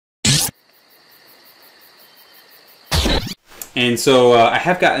And so I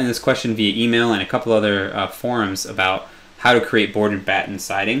have gotten this question via email and a couple other forums about how to create board and batten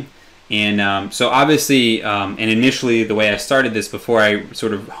siding. And so obviously, and initially the way I started this before I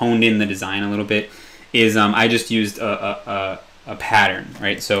sort of honed in the design a little bit is I just used a pattern,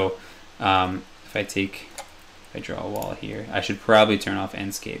 right? So if I draw a wall here, I should probably turn off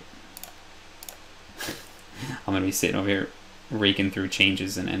Enscape. I'm gonna be sitting over here raking through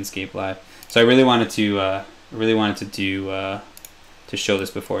changes in Enscape Live. So I really wanted to show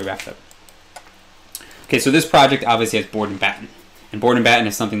this before we wrapped up. Okay, so this project obviously has board and batten. And board and batten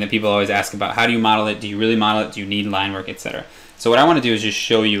is something that people always ask about. How do you model it? Do you really model it? Do you need line work, etc.? So what I want to do is just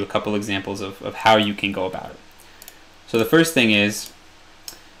show you a couple examples of how you can go about it. So the first thing is,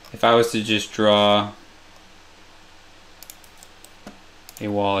 if I was to just draw a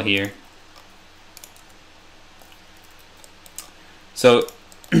wall here. So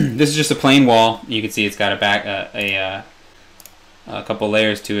this is just a plain wall. You can see it's got a couple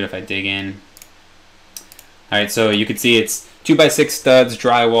layers to it if I dig in. All right, so you can see it's 2x6 studs,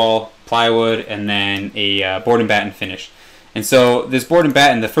 drywall, plywood, and then a board and batten finish. And so this board and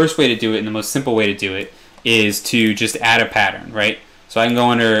batten, the first way to do it and the most simple way to do it is to just add a pattern, right? So I can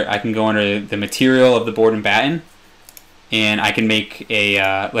go under the material of the board and batten, and I can make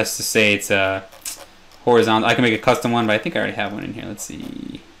a let's just say it's a horizontal. I can make a custom one, but I think I already have one in here. Let's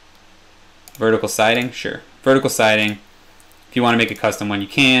see, vertical siding, sure, vertical siding. If you want to make a custom one, you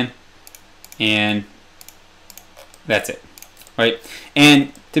can, and that's it, right?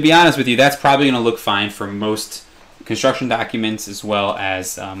 And to be honest with you, that's probably going to look fine for most construction documents as well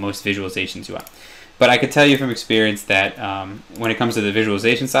as most visualizations you want. But I could tell you from experience that when it comes to the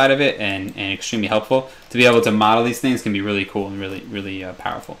visualization side of it, and extremely helpful, to be able to model these things can be really cool and really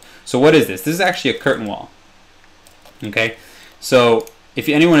powerful. So what is this? This is actually a curtain wall. Okay, so if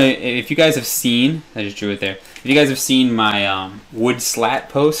you guys have seen, I just drew it there. If you guys have seen my wood slat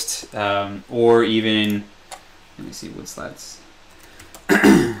post, or even, let me see, wood slats.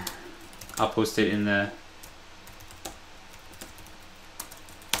 I'll post it in the.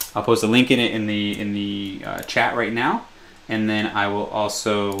 I'll post a link in it in the chat right now, and then I will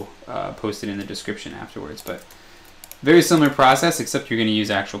also post it in the description afterwards. But very similar process, except you're going to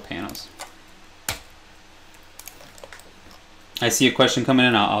use actual panels. I see a question coming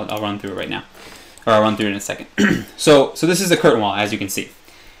in. I'll run through it right now, or I'll run through it in a second. So this is a curtain wall, as you can see.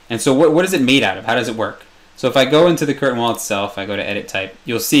 And so what is it made out of? How does it work? So if I go into the curtain wall itself, I go to Edit Type,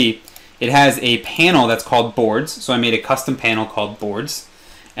 you'll see it has a panel that's called boards. So I made a custom panel called boards.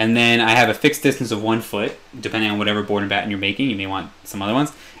 And then I have a fixed distance of 1 foot, depending on whatever board and batten you're making. You may want some other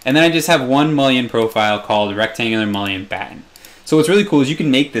ones. And then I just have one mullion profile called rectangular mullion batten. So what's really cool is you can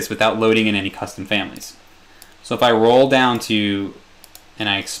make this without loading in any custom families. So if I roll down to, and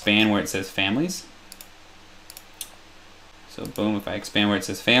I expand where it says families. So boom, if I expand where it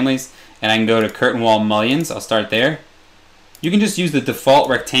says families, and I can go to curtain wall mullions, I'll start there. You can just use the default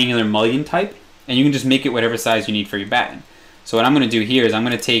rectangular mullion type, and you can just make it whatever size you need for your batten. So what I'm going to do here is I'm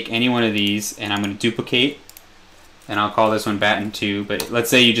going to take any one of these and I'm going to duplicate, and I'll call this one batten 2. But let's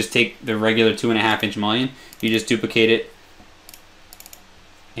say you just take the regular 2.5 inch mullion, you just duplicate it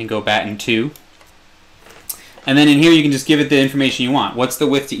and go batten 2. And then in here you can just give it the information you want. What's the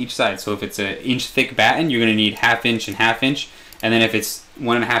width to each side? So if it's an inch thick batten, you're going to need 1/2 inch and 1/2 inch. And then if it's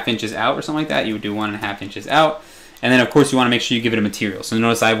 1.5 inches out or something like that, you would do 1.5 inches out. And then of course you want to make sure you give it a material. So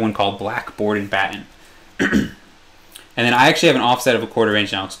notice I have one called black board and batten. And then I actually have an offset of 1/4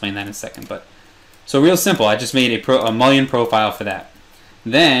 inch, and I'll explain that in a second. But so real simple, I just made a mullion profile for that.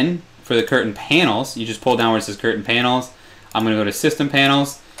 Then for the curtain panels, you just pull down where it says curtain panels. I'm going to go to system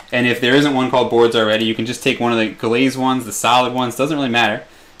panels, and if there isn't one called boards already, you can just take one of the glazed ones, the solid ones, doesn't really matter.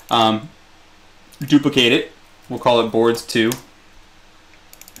 Duplicate it. We'll call it boards 2.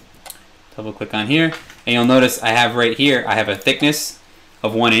 Double click on here, and you'll notice I have right here, I have a thickness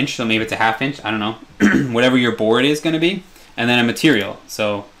of 1 inch, so maybe it's a 1/2 inch, I don't know, whatever your board is going to be, and then a material.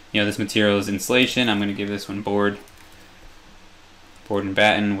 So this material is insulation. I'm going to give this one board and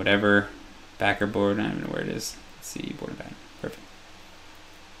batten, whatever, backer board, I don't know where it is. Let's see, board and batten, perfect.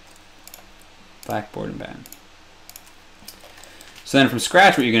 Black board and batten. So then from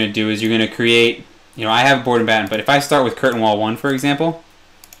scratch, what you're going to do is you're going to create, I have board and batten, but if I start with curtain wall 1, for example,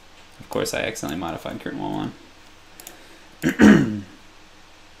 of course I accidentally modified curtain wall 1.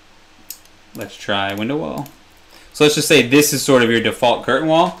 Let's try window wall. So let's just say this is sort of your default curtain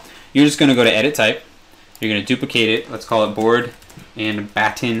wall. You're just going to go to Edit Type. You're going to duplicate it. Let's call it board and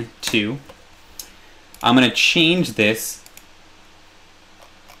batten 2. I'm going to change this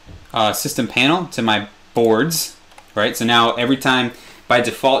system panel to my boards, right? So now every time, by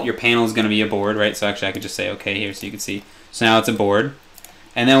default your panel is going to be a board, right? So actually I could just say okay here so you can see. So now it's a board.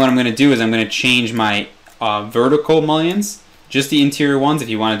 And then what I'm going to do is I'm going to change my vertical mullions, just the interior ones. If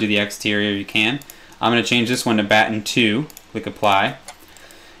you want to do the exterior, you can. I'm going to change this one to batten 2. Click apply.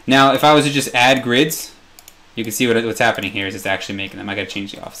 Now, if I was to just add grids, you can see what's happening here is it's actually making them. I got to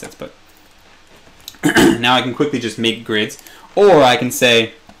change the offsets, but now I can quickly just make grids, or I can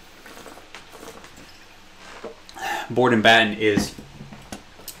say board and batten is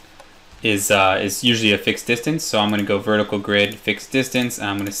usually a fixed distance, so I'm going to go vertical grid, fixed distance, and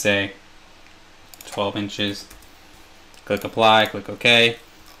I'm going to say 12 inches. Click apply, click OK.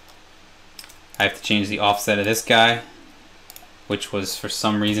 I have to change the offset of this guy, which was for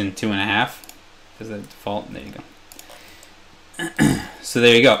some reason 2.5, because of the default. There you go. So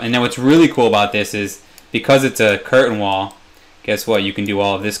there you go. And now what's really cool about this is because it's a curtain wall, guess what? You can do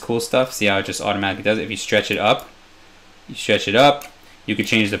all of this cool stuff. See how it just automatically does it? If you stretch it up, you can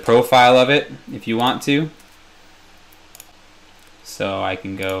change the profile of it if you want to. So I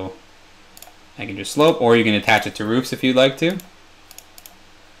can just slope, or you can attach it to roofs if you'd like to. So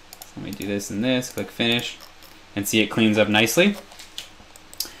let me do this and this, click finish, and see it cleans up nicely.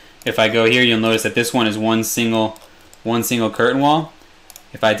 If I go here, you'll notice that this one is one single curtain wall.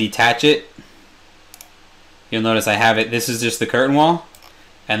 If I detach it, you'll notice I have it, this is just the curtain wall,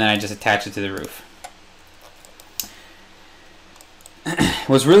 and then I just attach it to the roof.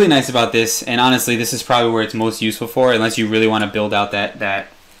 What's really nice about this, and honestly this is probably where it's most useful for, unless you really want to build out that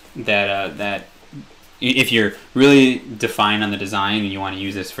if you're really defined on the design and you want to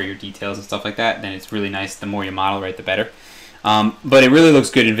use this for your details and stuff like that, then it's really nice. The more you model, right, the better. But it really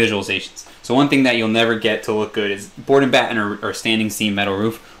looks good in visualizations. So one thing that you'll never get to look good is board and batten or standing seam metal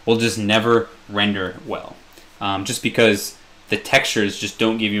roof will just never render well, just because the textures just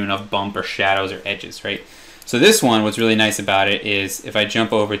don't give you enough bump or shadows or edges, right? So this one, what's really nice about it is if I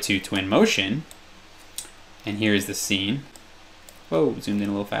jump over to Twin Motion, and here's the scene. Whoa, zoomed in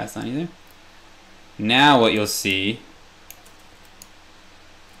a little fast on you there. Now what you'll see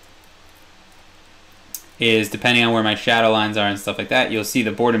is, depending on where my shadow lines are and stuff like that, you'll see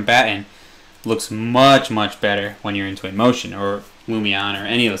the board and batten looks much, much better when you're in Twin Motion or Lumion or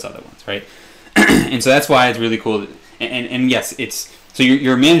any of those other ones, right? And so that's why it's really cool. And yes, it's so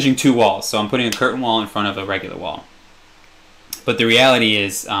you're managing two walls. So I'm putting a curtain wall in front of a regular wall. But the reality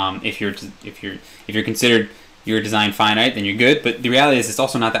is, if you're considered your design finite, then you're good. But the reality is, it's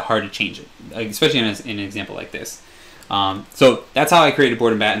also not that hard to change it, especially in an example like this. So that's how I created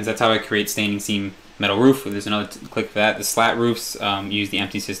board and battens. That's how I create standing seam metal roof. There's another click for that. The slat roofs use the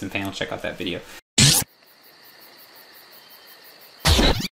empty system panel. Check out that video.